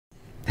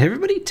Hey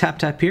everybody,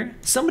 Tap here.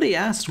 Somebody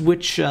asked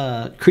which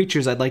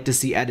creatures I'd like to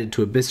see added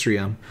to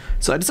Abyssrium,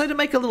 so I decided to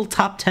make a little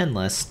top 10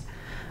 list.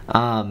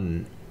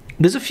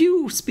 There's a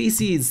few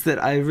species that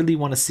I really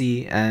want to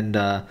see, and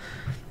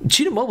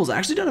Cheetah Mobile's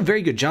actually done a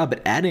very good job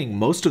at adding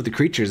most of the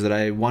creatures that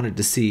I wanted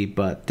to see,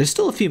 but there's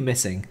still a few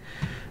missing.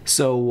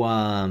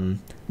 So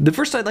the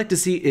first I'd like to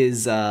see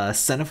is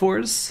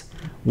Cenophores,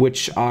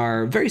 which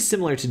are very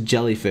similar to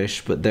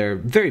jellyfish, but they're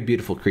very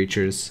beautiful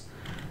creatures.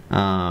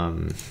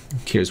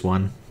 Here's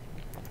one.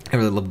 I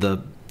really love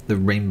the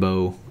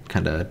rainbow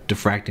kind of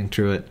diffracting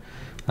through it.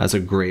 That's a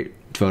great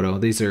photo.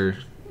 These are,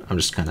 I'm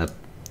just kind of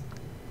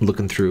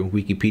looking through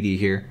Wikipedia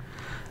here,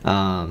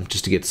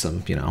 just to get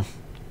some,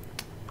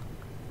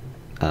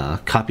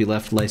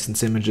 copyleft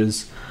license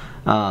images.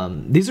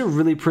 These are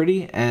really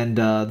pretty, and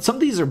some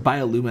of these are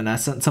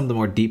bioluminescent, some of the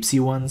more deep sea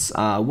ones.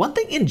 One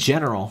thing in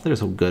general,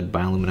 there's a good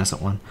bioluminescent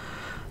one.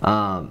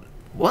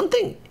 One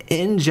thing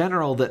in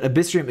general that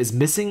Abyssrium is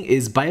missing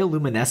is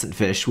bioluminescent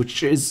fish,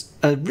 which is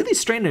a really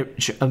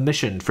strange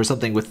omission for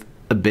something with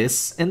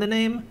abyss in the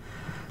name.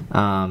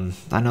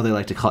 I know they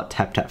like to call it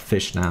tap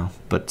fish now,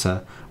 but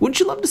wouldn't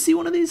you love to see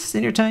one of these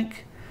in your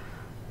tank?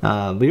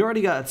 We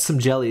already got some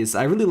jellies.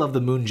 I really love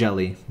the moon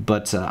jelly,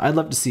 but I'd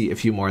love to see a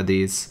few more of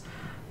these.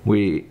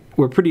 We're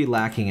pretty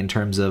lacking in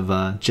terms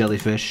of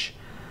jellyfish.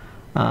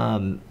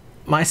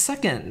 My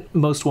second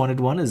most wanted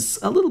one is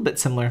a little bit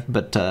similar,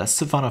 but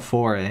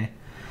Siphonophore.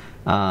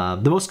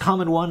 The most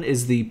common one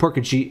is the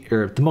Portuguese,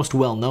 or the most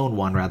well-known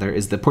one rather,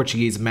 is the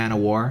Portuguese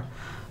man-o'-war.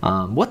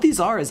 What these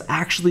are is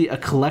actually a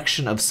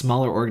collection of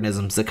smaller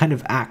organisms that kind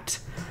of act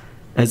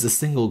as a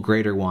single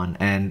greater one,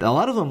 and a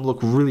lot of them look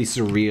really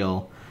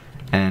surreal,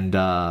 and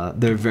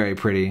they're very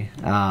pretty.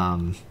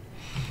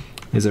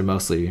 These are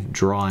mostly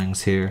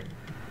drawings here,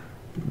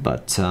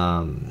 but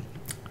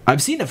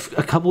I've seen a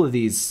couple of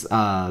these.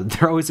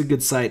 They're always a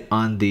good sight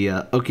on the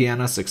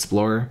Okeanos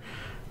Explorer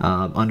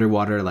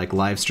underwater like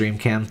live stream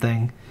cam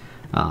thing.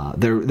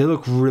 They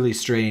look really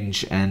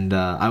strange, and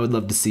I would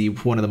love to see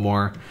one of the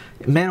more.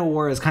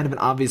 Man-o'-war is kind of an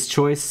obvious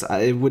choice.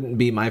 It wouldn't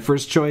be my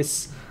first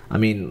choice. I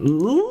mean,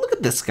 look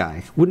at this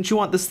guy. Wouldn't you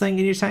want this thing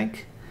in your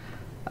tank?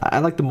 I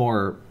like the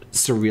more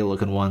surreal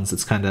looking ones.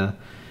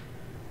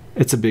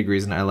 It's a big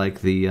reason I like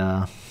the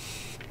I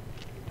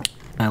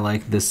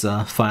like this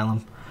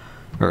phylum,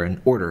 or an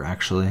order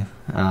actually.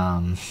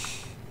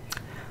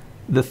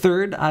 The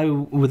third I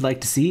would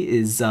like to see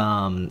is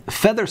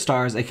feather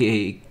stars,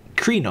 aka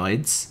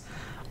crinoids,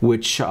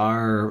 which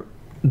are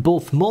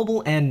both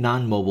mobile and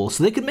non-mobile,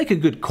 so they could make a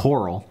good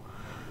coral.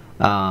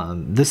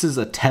 This is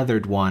a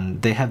tethered one.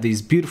 They have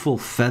these beautiful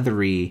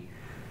feathery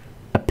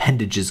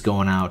appendages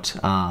going out.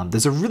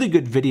 There's a really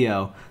good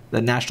video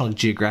that National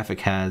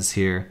Geographic has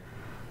here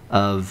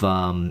of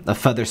a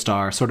feather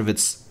star.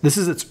 This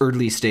is its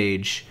early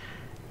stage,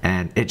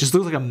 and it just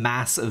looks like a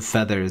mass of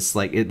feathers.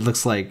 Like, it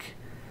looks like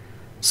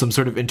some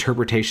sort of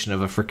interpretation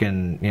of a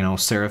freaking,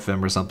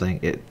 seraphim or something.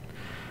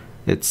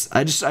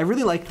 I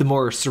really like the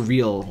more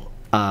surreal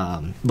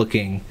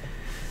looking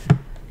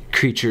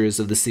creatures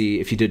of the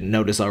sea, if you didn't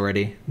notice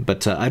already.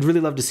 But I'd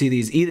really love to see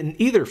these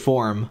in either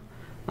form.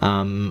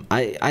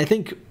 I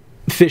think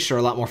fish are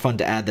a lot more fun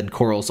to add than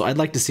coral, so I'd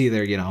like to see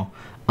their,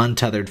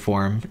 untethered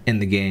form in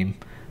the game.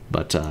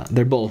 But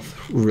they're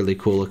both really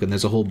cool looking.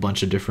 There's a whole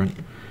bunch of different,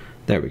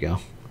 there we go.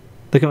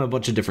 They come in a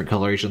bunch of different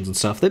colorations and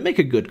stuff. They make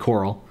a good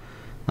coral.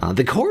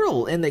 The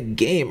coral in the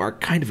game are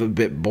kind of a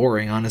bit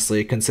boring,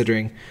 honestly,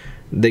 considering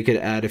they could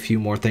add a few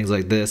more things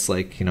like this.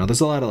 Like,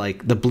 there's a lot of,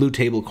 like, the blue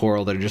table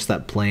coral that are just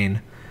that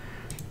plain,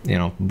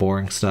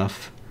 boring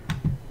stuff.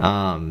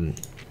 I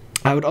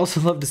would also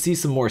love to see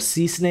some more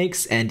sea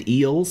snakes and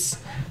eels.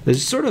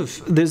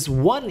 There's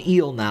one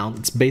eel now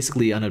that's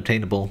basically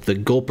unobtainable, the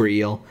gulper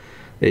eel.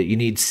 You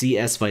need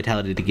CS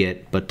vitality to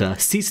get, but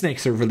sea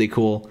snakes are really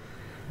cool.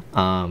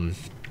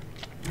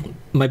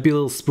 Might be a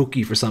little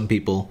spooky for some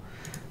people.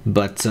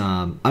 But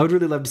I would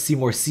really love to see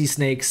more sea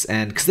snakes,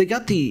 and because they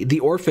got the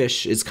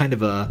oarfish is kind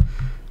of a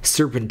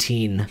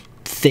serpentine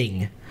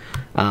thing,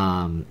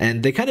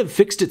 and they kind of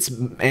fixed its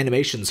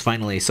animations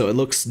finally, so it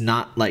looks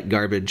not like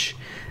garbage.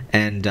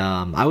 And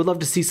I would love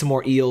to see some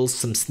more eels,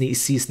 some sea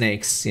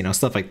snakes,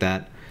 stuff like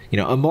that.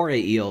 A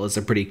moray eel is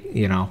a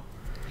pretty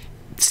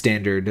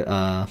standard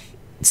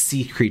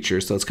sea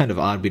creature, so it's kind of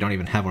odd we don't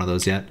even have one of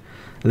those yet.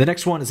 And the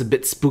next one is a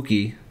bit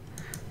spooky,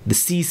 the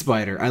sea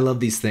spider. I love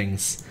these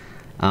things.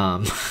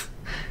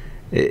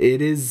 It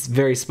is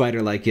very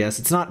spider-like, yes.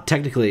 It's not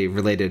technically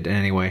related in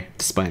any way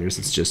to spiders.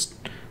 It's just,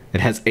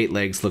 it has 8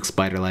 legs, looks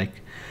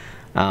spider-like.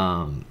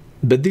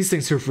 But these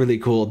things are really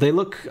cool. They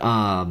look,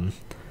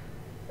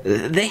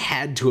 they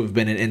had to have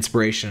been an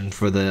inspiration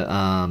for the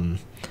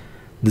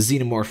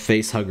xenomorph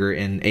facehugger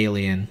in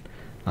Alien.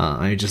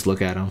 I just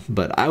look at them.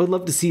 But I would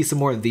love to see some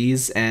more of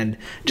these, and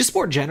just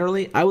more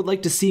generally, I would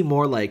like to see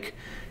more, like,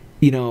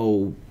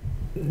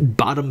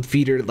 bottom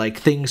feeder, like,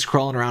 things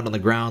crawling around on the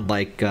ground,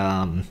 like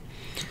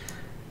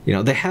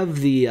they have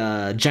the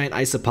giant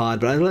isopod,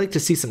 but I'd like to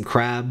see some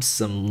crabs,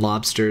 some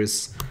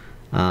lobsters.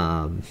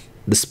 The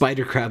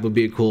spider crab would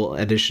be a cool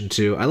addition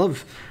too. I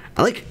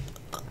like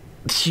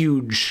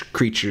huge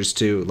creatures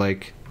too.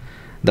 Like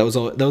those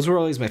were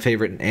always my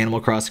favorite in Animal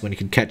Crossing, when you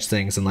could catch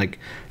things, and like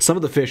some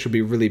of the fish would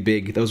be really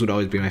big. Those would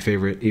always be my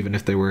favorite, even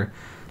if they were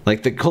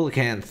like the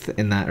coelacanth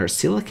in that, or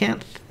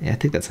coelacanth. Yeah, I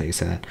think that's how you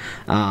say that.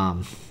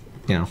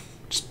 You know,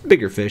 just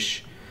bigger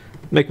fish,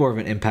 make more of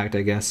an impact,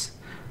 I guess.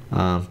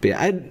 But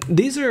yeah,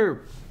 these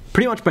are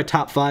pretty much my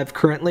top 5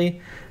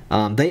 currently.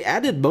 They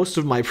added most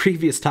of my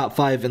previous top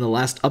 5 in the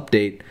last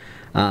update.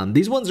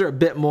 These ones are a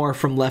bit more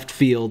from left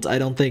field. I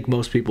don't think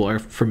most people are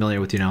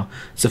familiar with,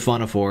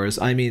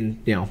 siphonophores. I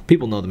mean,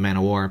 people know the Man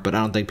of War, but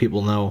I don't think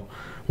people know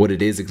what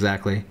it is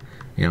exactly.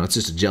 It's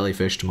just a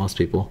jellyfish to most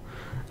people.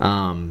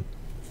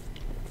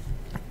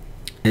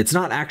 It's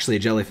not actually a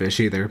jellyfish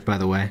either, by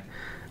the way.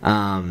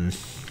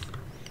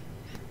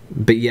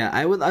 But yeah,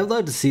 I'd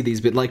love to see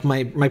these, but like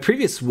my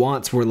previous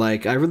wants were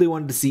like, I really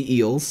wanted to see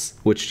eels,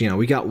 which,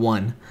 we got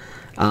one.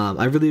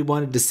 I really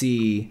wanted to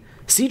see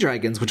sea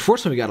dragons, which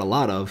fortunately we got a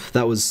lot of.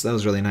 That was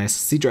really nice.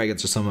 Sea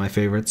dragons are some of my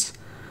favorites.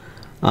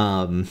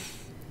 What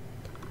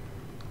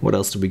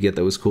else did we get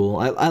that was cool?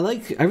 I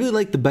really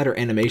like the better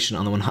animation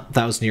on the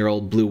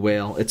 1,000-year-old blue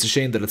whale. It's a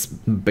shame that it's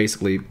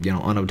basically,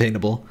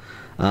 unobtainable.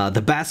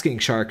 The basking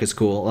shark is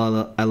cool.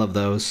 I love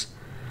those.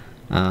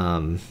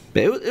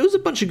 It was a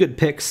bunch of good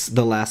picks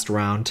the last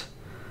round.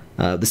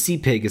 The sea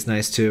pig is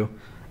nice too.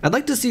 I'd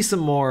like to see some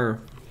more.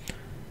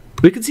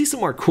 We could see some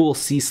more cool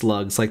sea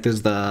slugs. Like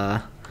there's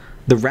the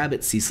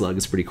rabbit sea slug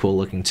is pretty cool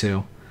looking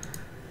too.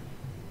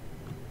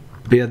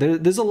 But yeah,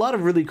 there's a lot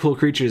of really cool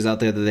creatures out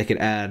there that they could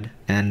add,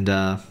 and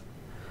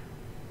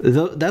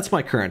that's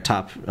my current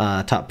top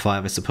 5,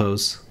 I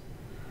suppose.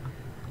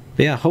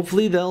 But yeah,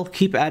 hopefully they'll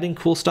keep adding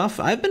cool stuff.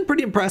 I've been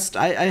pretty impressed.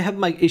 I have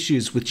my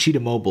issues with Cheetah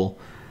Mobile.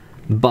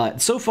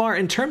 But so far,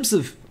 in terms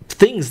of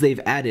things they've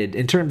added,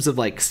 in terms of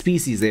like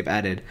species they've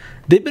added,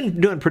 they've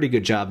been doing a pretty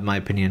good job, in my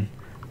opinion.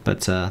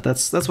 But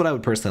that's what I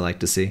would personally like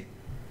to see.